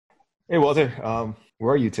Hey Walter,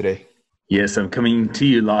 where are you today? Yes, I'm coming to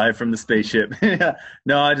you live from the spaceship.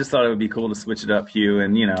 No, I just thought it would be cool to switch it up, Hugh,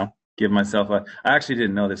 and give myself a. I actually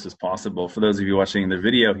didn't know this was possible. For those of you watching the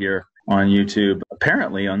video here on YouTube,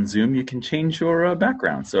 apparently on Zoom you can change your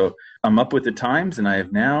background. So I'm up with the times, and I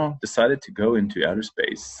have now decided to go into outer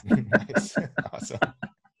space. Nice. Awesome.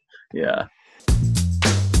 Yeah.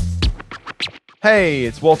 Hey,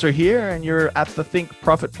 it's Walter here, and you're at the Think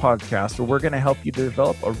Profit podcast, where we're going to help you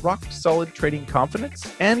develop a rock-solid trading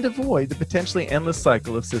confidence and avoid the potentially endless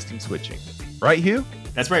cycle of system switching. Right, Hugh?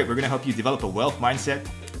 That's right. We're going to help you develop a wealth mindset,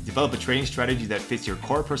 develop a trading strategy that fits your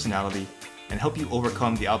core personality, and help you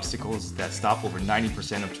overcome the obstacles that stop over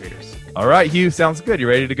 90% of traders. All right, Hugh, sounds good. You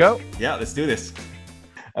ready to go? Yeah, let's do this.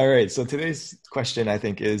 All right. So today's question, I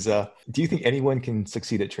think, is do you think anyone can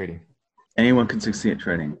succeed at trading? Anyone can succeed at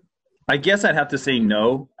trading. I guess I'd have to say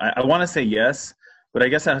no. I want to say yes, but I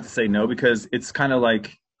guess I have to say no because it's kind of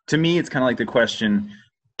like, to me, it's kind of like the question,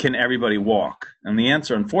 can everybody walk? And the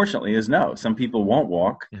answer, unfortunately, is no. Some people won't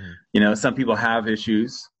walk. Mm-hmm. Some people have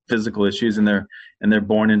issues, physical issues, and they're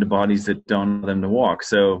born into bodies that don't allow them to walk.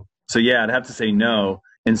 So yeah, I'd have to say no.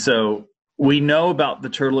 And so we know about the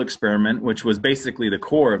turtle experiment, which was basically the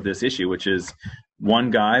core of this issue, which is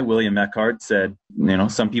one guy, William Eckhart, said,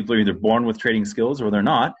 some people are either born with trading skills or they're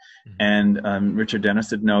not. Mm-hmm. And Richard Dennis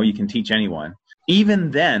said, no, you can teach anyone.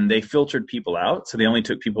 Even then, they filtered people out. So they only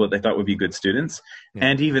took people that they thought would be good students. Yeah.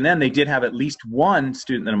 And even then, they did have at least one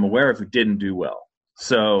student that I'm aware of who didn't do well.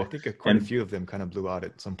 So I think quite a few of them kind of blew out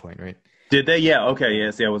at some point, right? Did they? Yeah. Okay.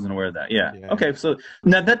 Yeah. See, I wasn't aware of that. Yeah. Okay. So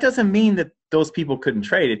now that doesn't mean that those people couldn't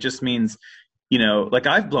trade. It just means, like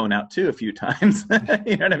I've blown out too a few times.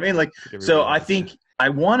 You know what I mean? So I think I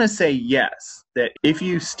want to say yes, that if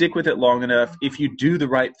you stick with it long enough, if you do the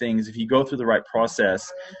right things, if you go through the right process,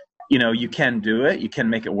 you can do it. You can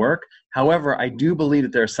make it work. However, I do believe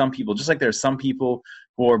that there are some people, just like there are some people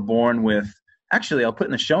who are born with, actually, I'll put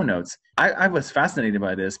in the show notes. I was fascinated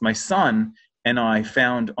by this. My son and I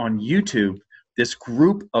found on YouTube this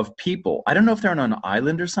group of people. I don't know if they're on an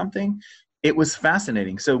island or something. It was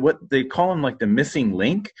fascinating. So what they call them, like the missing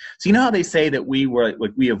link. So you know how they say that we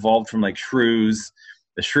evolved from like shrews.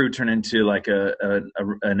 The shrew turned into like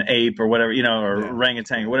an ape or whatever, or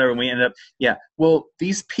orangutan or whatever. And we ended up, well,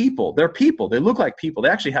 these people, they're people. They look like people. They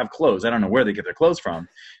actually have clothes. I don't know where they get their clothes from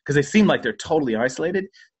because they seem like they're totally isolated.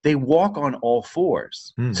 They walk on all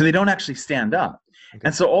fours. So they don't actually stand up. Okay.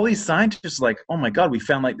 And so all these scientists are like, oh my God, we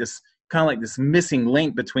found like this kind of like this missing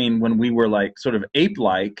link between when we were like sort of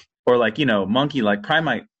ape-like or like, monkey-like,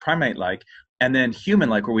 primate-like, and then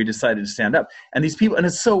human-like, where we decided to stand up. And these people, and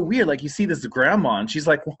it's so weird, like you see this grandma, and she's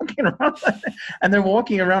like walking around, and they're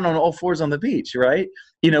walking around on all fours on the beach, right?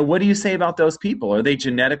 What do you say about those people? Are they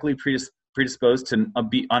genetically predisposed to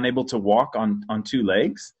be unable to walk on two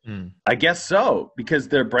legs? I guess so, because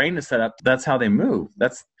their brain is set up, that's how they move.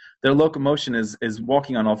 Their locomotion is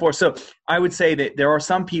walking on all fours. So I would say that there are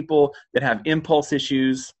some people that have impulse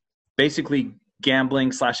issues, basically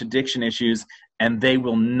gambling/addiction issues, and they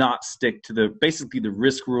will not stick to the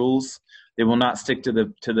risk rules. They will not stick to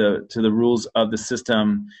the rules of the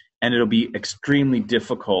system, and it'll be extremely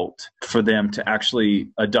difficult for them to actually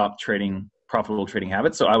adopt profitable trading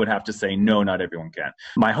habits. So I would have to say, no, not everyone can.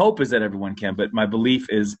 My hope is that everyone can, but my belief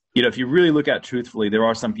is, if you really look at truthfully, there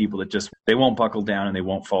are some people that they won't buckle down and they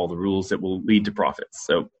won't follow the rules that will lead to profits.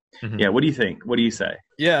 So yeah, what do you think? What do you say?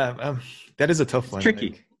 Yeah, that is a tough one.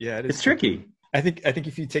 Tricky. It's tricky. I think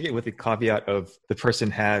if you take it with the caveat of the person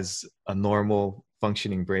has a normal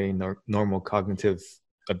functioning brain or normal cognitive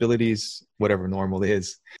abilities, whatever normal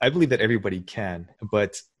is, I believe that everybody can,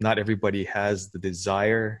 but not everybody has the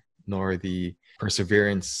desire nor the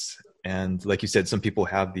perseverance. And like you said, some people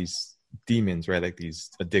have these demons, right? Like these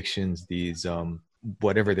addictions, these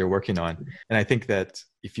whatever they're working on. And I think that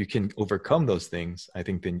if you can overcome those things, I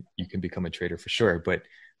think then you can become a trader for sure. But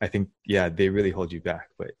I think, they really hold you back.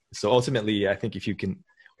 But so ultimately, I think if you can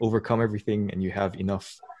overcome everything and you have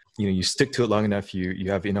enough, you stick to it long enough, you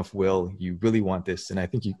have enough will, you really want this. And I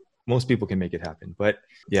think most people can make it happen. But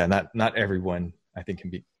not everyone, I think, can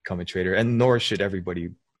become a trader, and nor should everybody,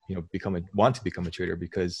 want to become a trader,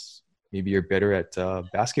 because maybe you're better at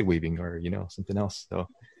basket weaving or, something else. So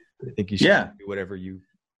I think you should do whatever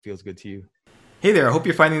feels good to you. Hey there, I hope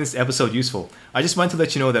you're finding this episode useful. I just wanted to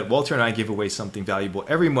let you know that Walter and I give away something valuable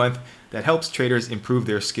every month that helps traders improve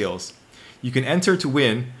their skills. You can enter to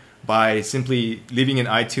win by simply leaving an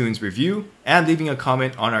iTunes review and leaving a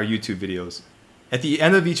comment on our YouTube videos. At the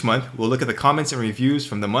end of each month, we'll look at the comments and reviews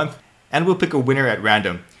from the month, and we'll pick a winner at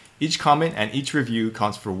random. Each comment and each review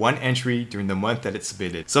counts for one entry during the month that it's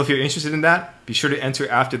submitted. So if you're interested in that, be sure to enter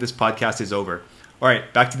after this podcast is over. All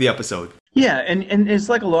right, back to the episode. Yeah, and it's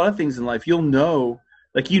like a lot of things in life. You'll know,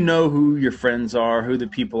 like, you know who your friends are, who the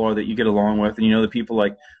people are that you get along with, and you know the people,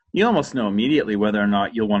 like, you almost know immediately whether or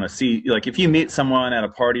not you'll want to see, like, if you meet someone at a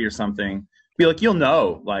party or something, be like, you'll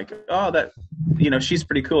know, like, oh, that, you know, she's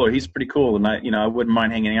pretty cool or he's pretty cool, and I wouldn't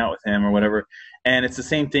mind hanging out with him or whatever. And it's the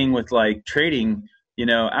same thing with like trading. You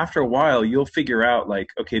know, after a while, you'll figure out, like,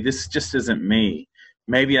 okay, this just isn't me.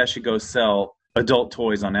 Maybe I should go sell adult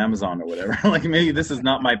toys on Amazon or whatever. Like, maybe this is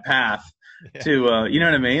not my path to, you know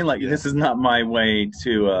what I mean? Like, this is not my way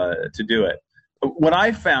to do it. What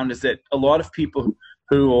I found is that a lot of people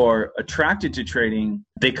who are attracted to trading,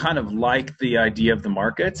 they kind of like the idea of the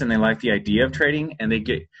markets and they like the idea of trading, and they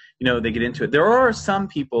get into it. There are some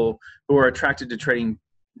people who are attracted to trading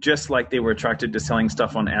just like they were attracted to selling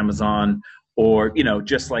stuff on Amazon, or, you know,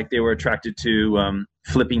 just like they were attracted to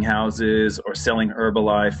flipping houses or selling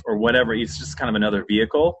Herbalife or whatever. It's just kind of another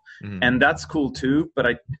vehicle. Mm-hmm. And that's cool too. But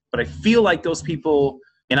I feel like those people,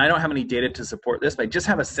 and I don't have any data to support this, but I just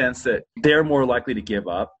have a sense that they're more likely to give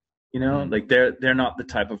up. You know, like they're not the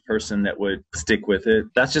type of person that would stick with it.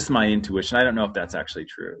 That's just my intuition. I don't know if that's actually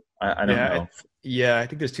true. I don't know. I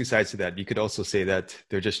think there's two sides to that. You could also say that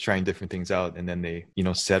they're just trying different things out, and then they, you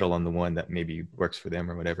know, settle on the one that maybe works for them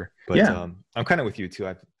or whatever. But I'm kind of with you too.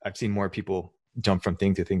 I've seen more people jump from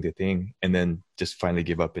thing to thing to thing, and then just finally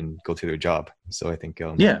give up and go to their job. So I think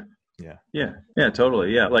Yeah,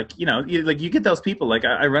 totally. Yeah. Like, you know, you get those people, like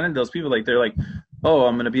I run into those people, like they're like, oh,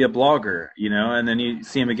 I'm going to be a blogger, you know, and then you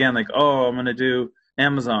see them again, like, oh, I'm going to do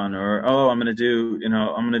Amazon, or, oh, I'm going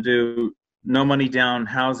to do no money down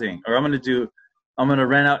housing, or I'm going to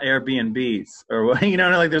rent out Airbnbs, or, you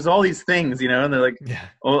know, like there's all these things, you know, and they're like,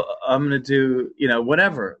 oh, I'm going to do, you know,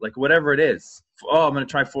 whatever it is. Oh, I'm going to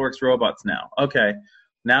try Forex robots now. Okay.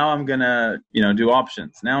 Now I'm going to, you know, do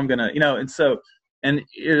options. Now I'm going to, you know, and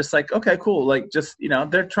you're just like, okay, cool. Like, just, you know,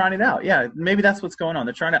 they're trying it out. Yeah, maybe that's what's going on.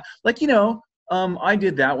 They're trying to, like, you know, I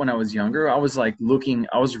did that when I was younger. I was like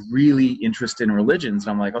I was really interested in religions.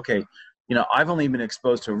 And I'm like, okay, you know, I've only been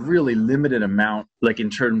exposed to a really limited amount, like in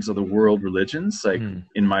terms of the world religions, like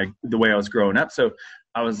in the way I was growing up. So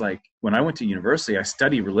I was like, when I went to university, I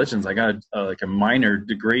studied religions. I got like a minor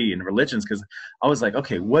degree in religions, because I was like,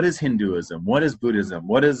 okay, what is Hinduism? What is Buddhism?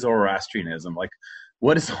 What is Zoroastrianism? Like,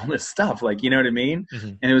 what is all this stuff? Like, you know what I mean?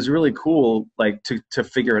 Mm-hmm. And it was really cool, like, to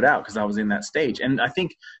figure it out, because I was in that stage. And I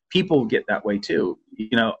think people get that way too.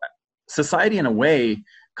 You know, society in a way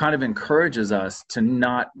kind of encourages us to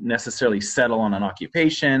not necessarily settle on an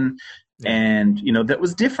occupation. And, you know, that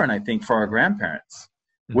was different, I think, for our grandparents,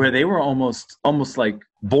 where they were almost like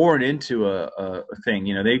born into a thing.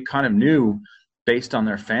 You know, they kind of knew based on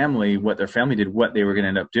their family, what their family did, what they were going to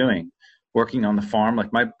end up doing. Working on the farm, like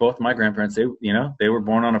both my grandparents, they were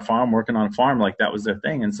born on a farm, working on a farm, like that was their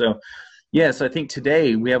thing. And so, so I think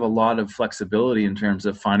today we have a lot of flexibility in terms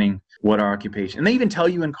of finding what our occupation. And they even tell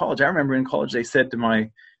you in college. I remember in college they said to my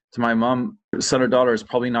mom, son or daughter is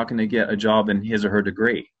probably not going to get a job in his or her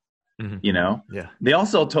degree. Mm-hmm. You know, They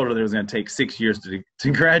also told her that it was going to take 6 years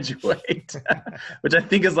to graduate, which I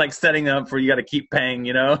think is like setting up for, you got to keep paying.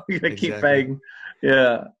 You know, you got to keep paying.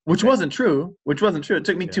 Yeah, which wasn't true. It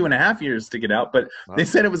took me 2.5 years to get out, but they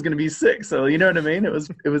said it was going to be 6. So, you know what I mean?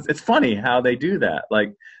 It's funny how they do that,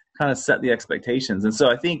 like kind of set the expectations. And so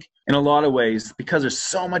I think in a lot of ways, because there's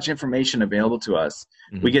so much information available to us,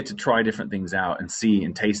 we get to try different things out and see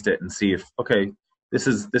and taste it and see if, okay, this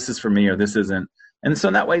is for me or this isn't. And so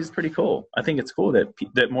in that way, it's pretty cool. I think it's cool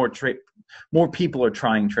that more people are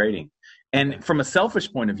trying trading. And from a selfish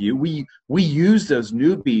point of view, we use those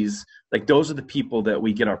newbies, like those are the people that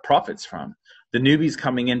we get our profits from. The newbies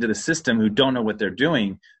coming into the system who don't know what they're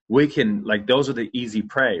doing, we can, like, those are the easy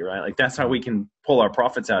prey, right? Like, that's how we can pull our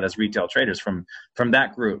profits out as retail traders from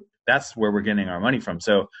that group. That's where we're getting our money from.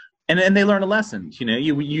 So, and they learn a lesson. You know,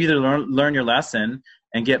 you either learn your lesson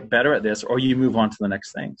and get better at this, or you move on to the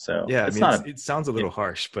next thing. So yeah, it sounds a little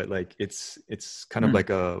harsh, but like it's kind of like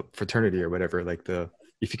a fraternity or whatever. Like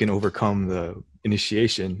if you can overcome the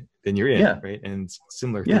initiation, then you're in, right? And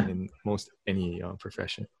similar thing in most any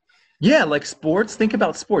profession. Yeah, like sports. Think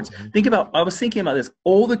about sports. I was thinking about this.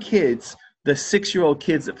 All the kids, the 6-year-old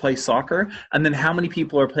kids that play soccer, and then how many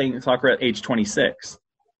people are playing soccer at age 26?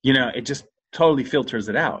 You know, it just totally filters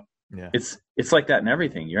it out. Yeah, it's like that in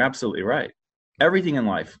everything. You're absolutely right. Everything in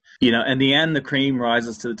life, you know, in the end, the cream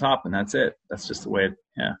rises to the top, and that's it. That's just the way.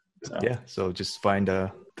 So just find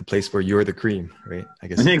the place where you're the cream, right? I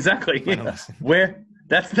guess exactly. Yeah. Where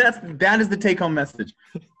that is the take-home message.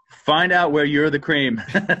 Find out where you're the cream,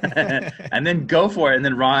 and then go for it, and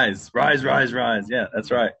then rise. Yeah, that's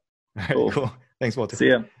right. All right, cool. Thanks, Walter. See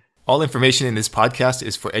ya. All information in this podcast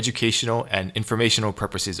is for educational and informational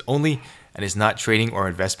purposes only and is not trading or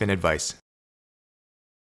investment advice.